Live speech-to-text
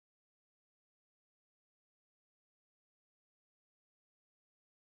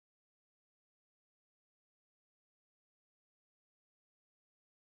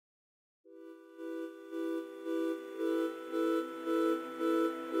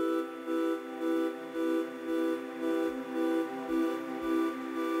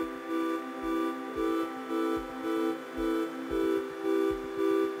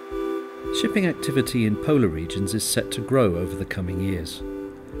Shipping activity in polar regions is set to grow over the coming years.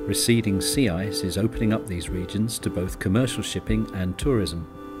 Receding sea ice is opening up these regions to both commercial shipping and tourism.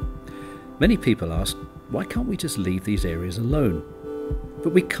 Many people ask, why can't we just leave these areas alone?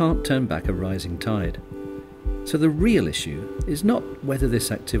 But we can't turn back a rising tide. So the real issue is not whether this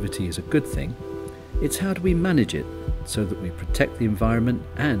activity is a good thing, it's how do we manage it so that we protect the environment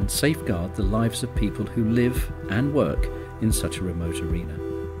and safeguard the lives of people who live and work in such a remote arena.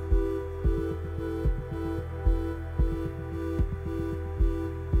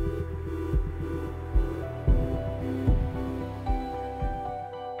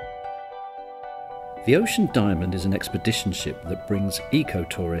 The Ocean Diamond is an expedition ship that brings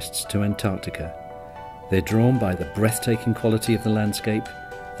eco-tourists to Antarctica. They're drawn by the breathtaking quality of the landscape,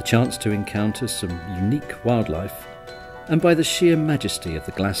 the chance to encounter some unique wildlife, and by the sheer majesty of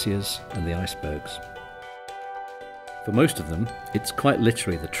the glaciers and the icebergs. For most of them, it's quite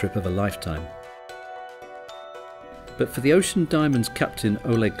literally the trip of a lifetime. But for the Ocean Diamond's captain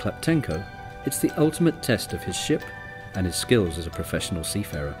Oleg Klaptenko, it's the ultimate test of his ship and his skills as a professional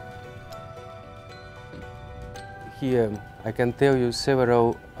seafarer. Here I can tell you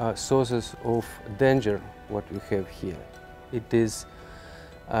several sources of danger what we have here. It is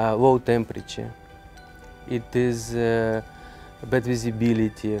low temperature, it is bad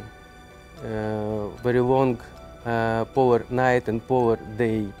visibility, very long polar night and polar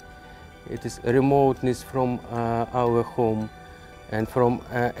day. It is remoteness from our home and from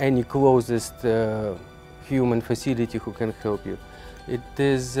any closest human facility who can help you. It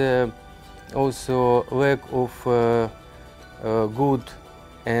is also lack of good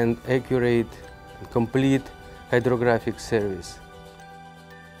and accurate, complete hydrographic service.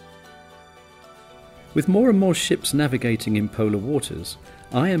 With more and more ships navigating in polar waters,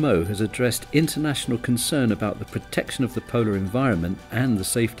 IMO has addressed international concern about the protection of the polar environment and the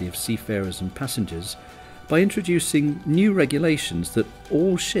safety of seafarers and passengers by introducing new regulations that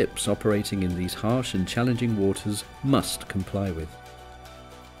all ships operating in these harsh and challenging waters must comply with.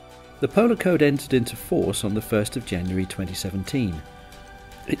 The Polar Code entered into force on the 1st of January 2017.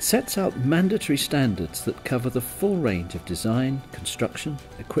 It sets out mandatory standards that cover the full range of design, construction,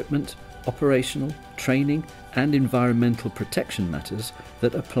 equipment, operational, training and environmental protection matters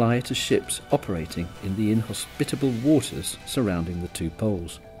that apply to ships operating in the inhospitable waters surrounding the two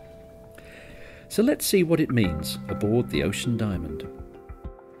poles. So let's see what it means aboard the Ocean Diamond.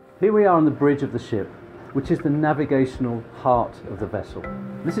 Here we are on the bridge of the ship, which is the navigational heart of the vessel.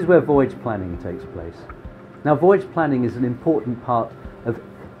 This is where voyage planning takes place. Now, voyage planning is an important part of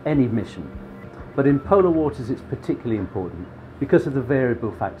any mission, but in polar waters it's particularly important because of the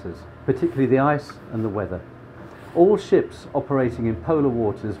variable factors, particularly the ice and the weather. All ships operating in polar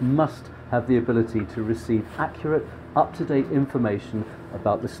waters must have the ability to receive accurate, up-to-date information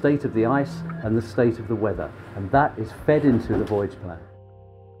about the state of the ice and the state of the weather, and that is fed into the voyage plan.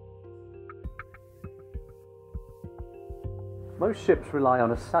 Most ships rely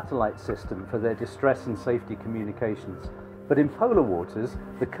on a satellite system for their distress and safety communications, but in polar waters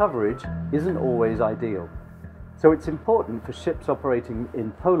the coverage isn't always ideal. So it's important for ships operating in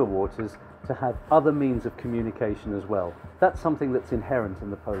polar waters to have other means of communication as well. That's something that's inherent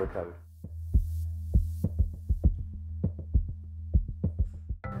in the Polar Code.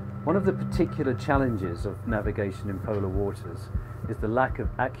 One of the particular challenges of navigation in polar waters is the lack of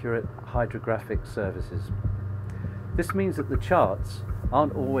accurate hydrographic services. This means that the charts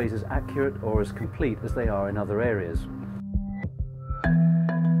aren't always as accurate or as complete as they are in other areas.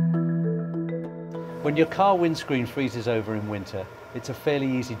 When your car windscreen freezes over in winter, it's a fairly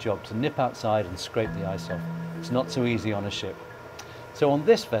easy job to nip outside and scrape the ice off. It's not so easy on a ship. So on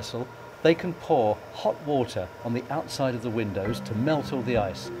this vessel, they can pour hot water on the outside of the windows to melt all the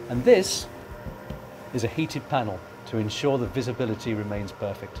ice. And this is a heated panel to ensure the visibility remains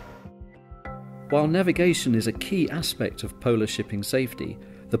perfect. While navigation is a key aspect of polar shipping safety,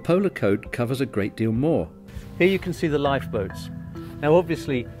 the Polar Code covers a great deal more. Here you can see the lifeboats. Now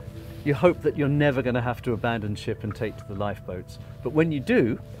obviously, you hope that you're never going to have to abandon ship and take to the lifeboats. But when you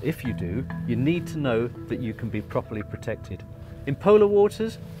do, if you do, you need to know that you can be properly protected. In polar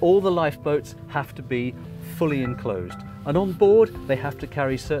waters, all the lifeboats have to be fully enclosed. And on board, they have to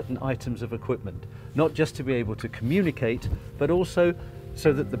carry certain items of equipment, not just to be able to communicate, but also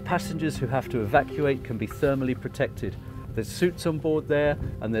so that the passengers who have to evacuate can be thermally protected. There's suits on board there,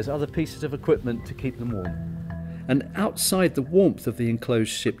 and there's other pieces of equipment to keep them warm. And outside the warmth of the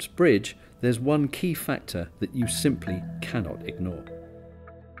enclosed ship's bridge, there's one key factor that you simply cannot ignore.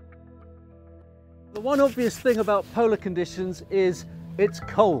 The one obvious thing about polar conditions is it's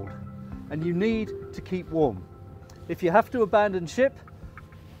cold, and you need to keep warm. If you have to abandon ship,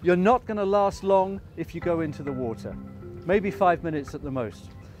 You're not going to last long if you go into the water, maybe 5 minutes at the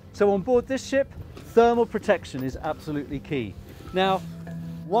most. So on board this ship, thermal protection is absolutely key. Now,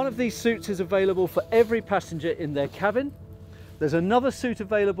 one of these suits is available for every passenger in their cabin. There's another suit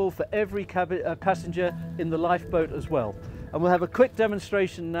available for every passenger in the lifeboat as well. And we'll have a quick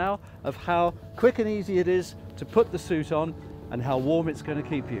demonstration now of how quick and easy it is to put the suit on and how warm it's going to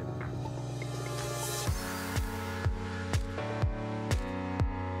keep you.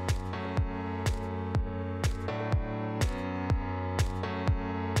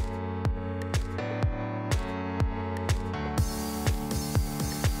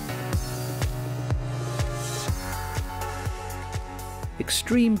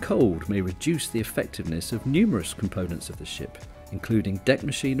 Extreme cold may reduce the effectiveness of numerous components of the ship, including deck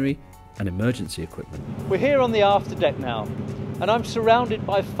machinery and emergency equipment. We're here on the afterdeck now, and I'm surrounded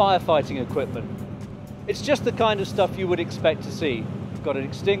by firefighting equipment. It's just the kind of stuff you would expect to see. We've got an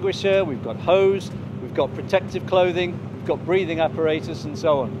extinguisher, we've got hose, we've got protective clothing, we've got breathing apparatus and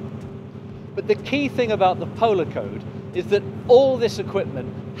so on. But the key thing about the Polar Code is that all this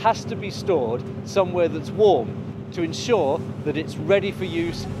equipment has to be stored somewhere that's warm to ensure that it's ready for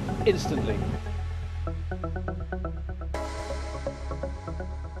use instantly.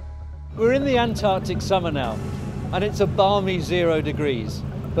 We're in the Antarctic summer now, and it's a balmy 0 degrees,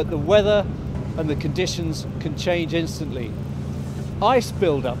 but the weather and the conditions can change instantly. Ice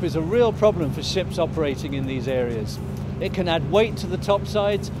buildup is a real problem for ships operating in these areas. It can add weight to the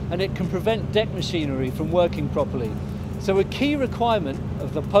topsides and it can prevent deck machinery from working properly. So a key requirement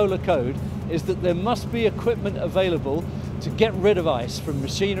of the Polar Code is that there must be equipment available to get rid of ice from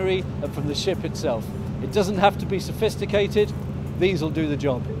machinery and from the ship itself. It doesn't have to be sophisticated, these will do the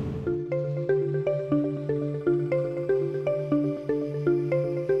job.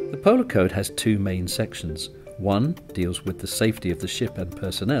 The Polar Code has two main sections. One deals with the safety of the ship and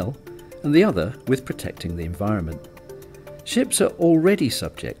personnel, and the other with protecting the environment. Ships are already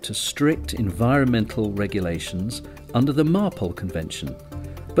subject to strict environmental regulations under the MARPOL Convention,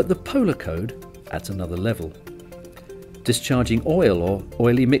 but the Polar Code adds another level. Discharging oil or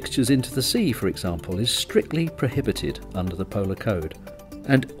oily mixtures into the sea, for example, is strictly prohibited under the Polar Code.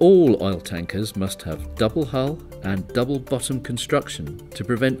 And all oil tankers must have double hull and double bottom construction to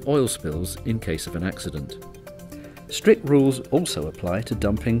prevent oil spills in case of an accident. Strict rules also apply to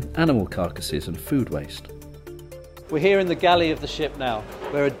dumping animal carcasses and food waste. We're here in the galley of the ship now,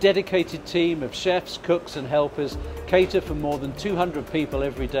 where a dedicated team of chefs, cooks and helpers cater for more than 200 people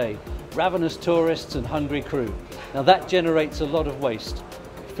every day, ravenous tourists and hungry crew. Now that generates a lot of waste.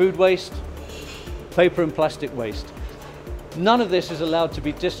 Food waste, paper and plastic waste. None of this is allowed to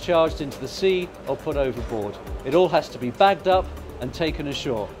be discharged into the sea or put overboard. It all has to be bagged up and taken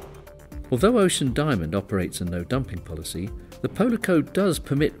ashore. Although Ocean Diamond operates a no dumping policy, the Polar Code does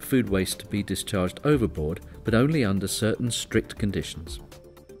permit food waste to be discharged overboard, but only under certain strict conditions.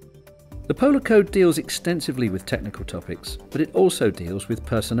 The Polar Code deals extensively with technical topics, but it also deals with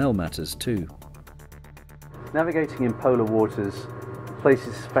personnel matters too. Navigating in polar waters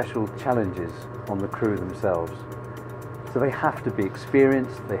places special challenges on the crew themselves. So they have to be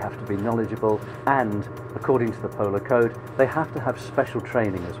experienced, they have to be knowledgeable, and according to the Polar Code, they have to have special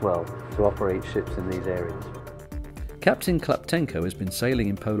training as well to operate ships in these areas. Captain Klaptenko has been sailing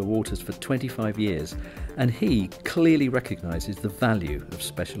in polar waters for 25 years, and he clearly recognises the value of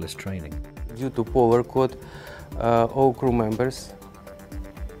specialist training. Due to Polar Code, all crew members,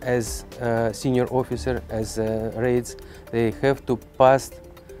 as senior officer, as raids, they have to pass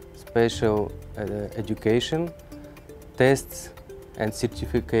special education, tests and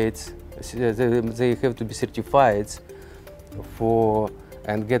certificates. They have to be certified for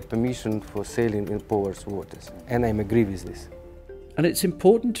and get permission for sailing in polar waters, and I agree with this. And it's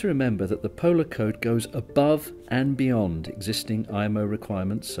important to remember that the Polar Code goes above and beyond existing IMO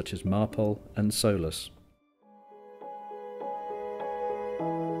requirements such as MARPOL and SOLAS.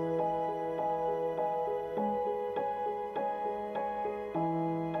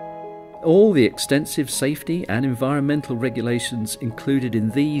 All the extensive safety and environmental regulations included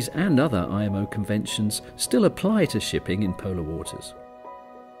in these and other IMO conventions still apply to shipping in polar waters.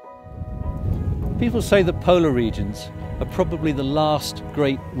 People say the polar regions are probably the last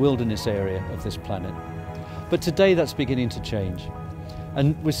great wilderness area of this planet. But today that's beginning to change.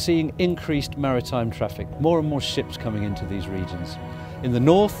 And we're seeing increased maritime traffic, more and more ships coming into these regions. In the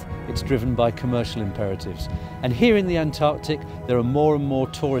north, it's driven by commercial imperatives. And here in the Antarctic, there are more and more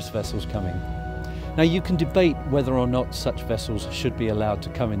tourist vessels coming. Now you can debate whether or not such vessels should be allowed to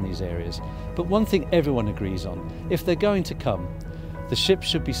come in these areas. But one thing everyone agrees on, if they're going to come, the ships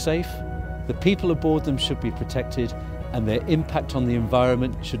should be safe, the people aboard them should be protected, and their impact on the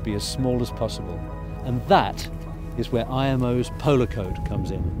environment should be as small as possible. And that is where IMO's Polar Code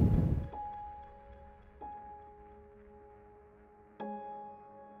comes in.